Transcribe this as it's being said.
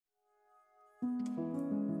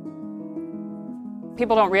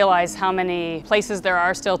People don't realize how many places there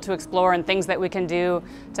are still to explore and things that we can do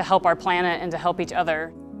to help our planet and to help each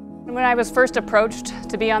other. When I was first approached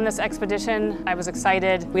to be on this expedition, I was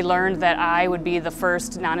excited. We learned that I would be the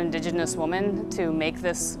first non-Indigenous woman to make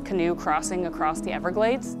this canoe crossing across the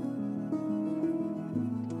Everglades.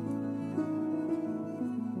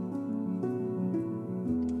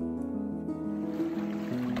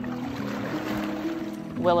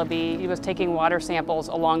 Willoughby, he was taking water samples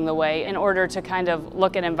along the way in order to kind of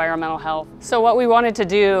look at environmental health. So what we wanted to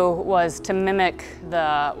do was to mimic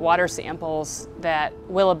the water samples that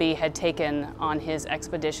Willoughby had taken on his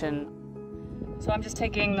expedition. So I'm just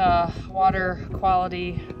taking the water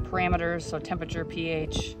quality parameters, so temperature,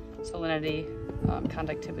 pH, salinity,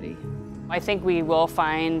 conductivity. I think we will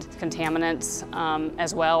find contaminants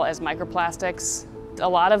as well as microplastics. A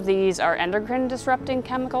lot of these are endocrine disrupting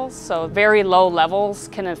chemicals, so very low levels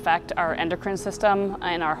can affect our endocrine system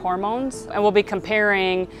and our hormones. And we'll be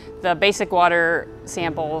comparing the basic water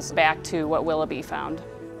samples back to what Willoughby found.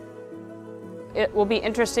 It will be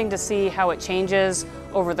interesting to see how it changes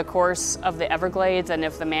over the course of the Everglades and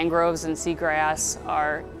if the mangroves and seagrass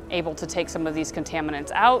are able to take some of these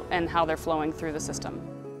contaminants out and how they're flowing through the system.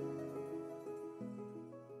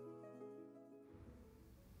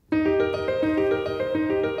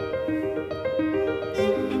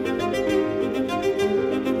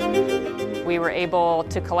 We were able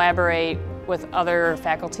to collaborate with other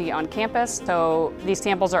faculty on campus, so these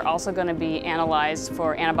samples are also going to be analyzed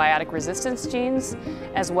for antibiotic resistance genes,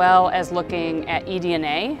 as well as looking at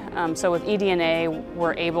eDNA. So with eDNA,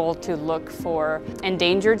 we're able to look for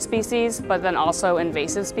endangered species, but then also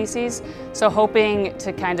invasive species. So hoping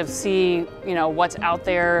to kind of see, what's out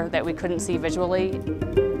there that we couldn't see visually.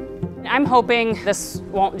 I'm hoping this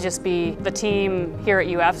won't just be the team here at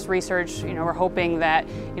UF's research. We're hoping that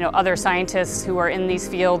other scientists who are in these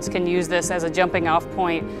fields can use this as a jumping off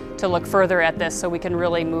point to look further at this so we can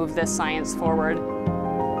really move this science forward.